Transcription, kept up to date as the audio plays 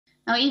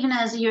Now, even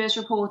as the US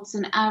reports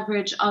an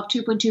average of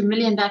 2.2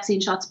 million vaccine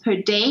shots per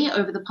day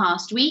over the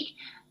past week,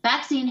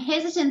 vaccine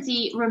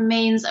hesitancy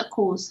remains a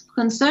cause for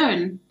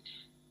concern.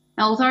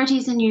 Now,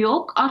 authorities in New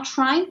York are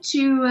trying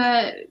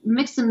to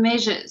mix some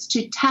measures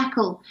to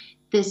tackle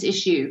this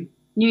issue.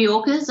 New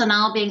Yorkers are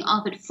now being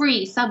offered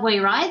free subway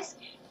rides.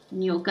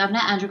 New York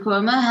Governor Andrew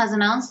Cuomo has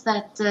announced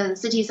that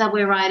city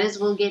subway riders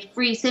will get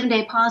free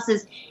 7-day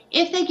passes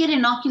if they get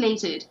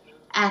inoculated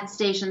at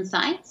station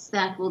sites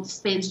that will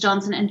dispense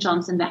Johnson &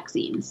 Johnson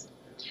vaccines.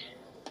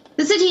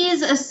 The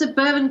city's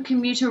suburban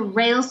commuter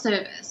rail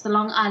service, the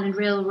Long Island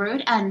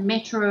Railroad and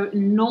Metro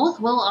North,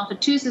 will offer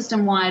 2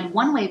 system-wide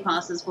one-way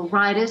passes for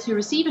riders who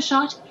receive a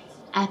shot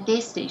at their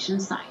station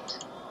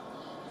site.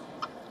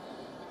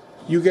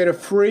 You get a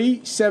free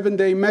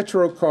 7-day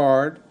Metro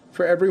card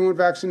for everyone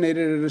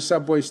vaccinated at a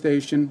subway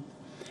station,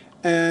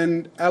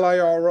 and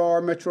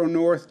LIRR Metro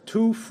North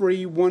 2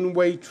 free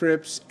one-way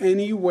trips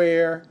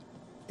anywhere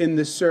in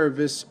the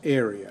service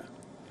area.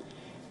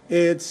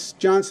 It's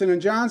Johnson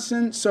 &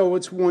 Johnson, so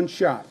it's one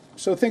shot.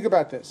 So think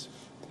about this.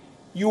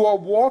 You are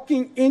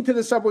walking into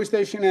the subway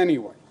station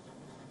anyway.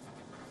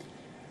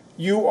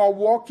 You are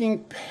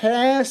walking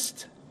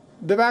past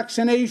the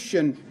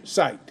vaccination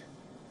site.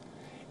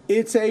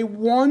 It's a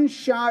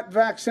one-shot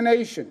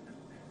vaccination.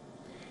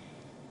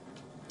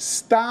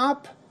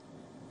 Stop,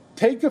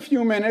 take a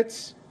few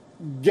minutes,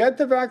 get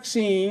the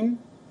vaccine,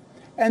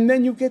 and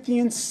then you get the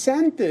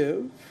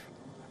incentive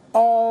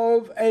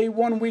of a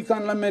 1-week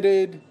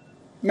unlimited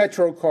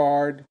Metro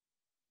card.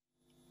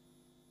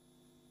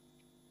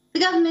 The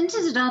government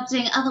is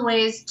adopting other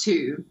ways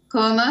too.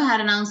 Cuomo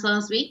had announced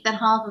last week that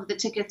half of the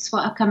tickets for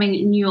upcoming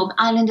New York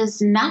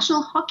Islanders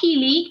National Hockey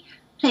League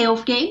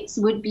playoff games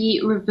will be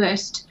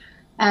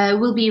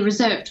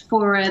reserved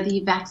for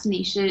the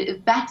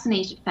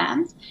vaccinated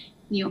fans.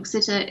 New York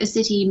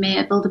City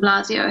Mayor Bill de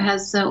Blasio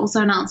has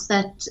also announced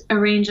that a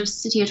range of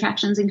city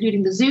attractions,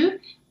 including the zoo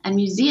and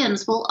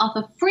museums, will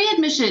offer free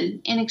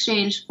admission in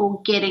exchange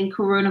for getting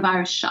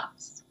coronavirus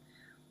shots.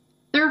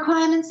 The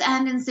requirements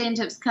and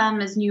incentives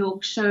come as New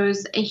York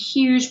shows a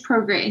huge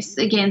progress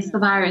against the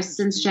virus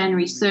since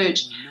January's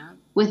surge,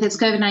 with its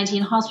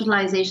COVID-19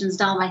 hospitalizations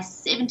down by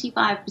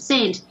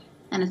 75%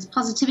 and its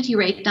positivity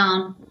rate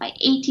down by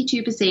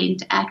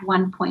 82% at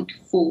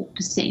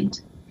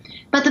 1.4%.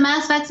 But the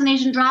mass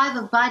vaccination drive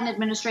of Biden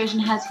administration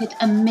has hit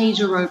a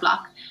major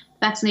roadblock.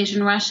 The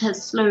vaccination rush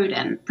has slowed,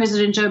 and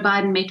President Joe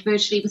Biden met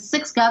virtually with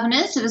 6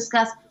 governors to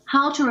discuss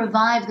how to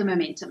revive the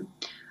momentum.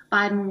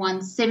 Biden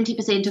wants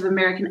 70% of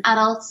American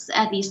adults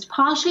at least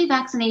partially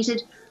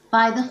vaccinated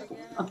by the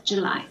 4th of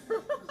July.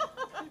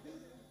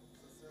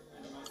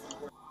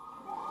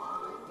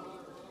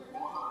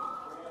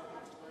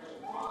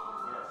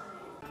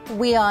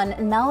 WION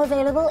now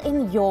available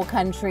in your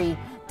country.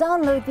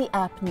 Download the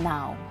app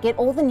now. Get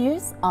all the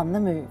news on the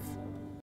move.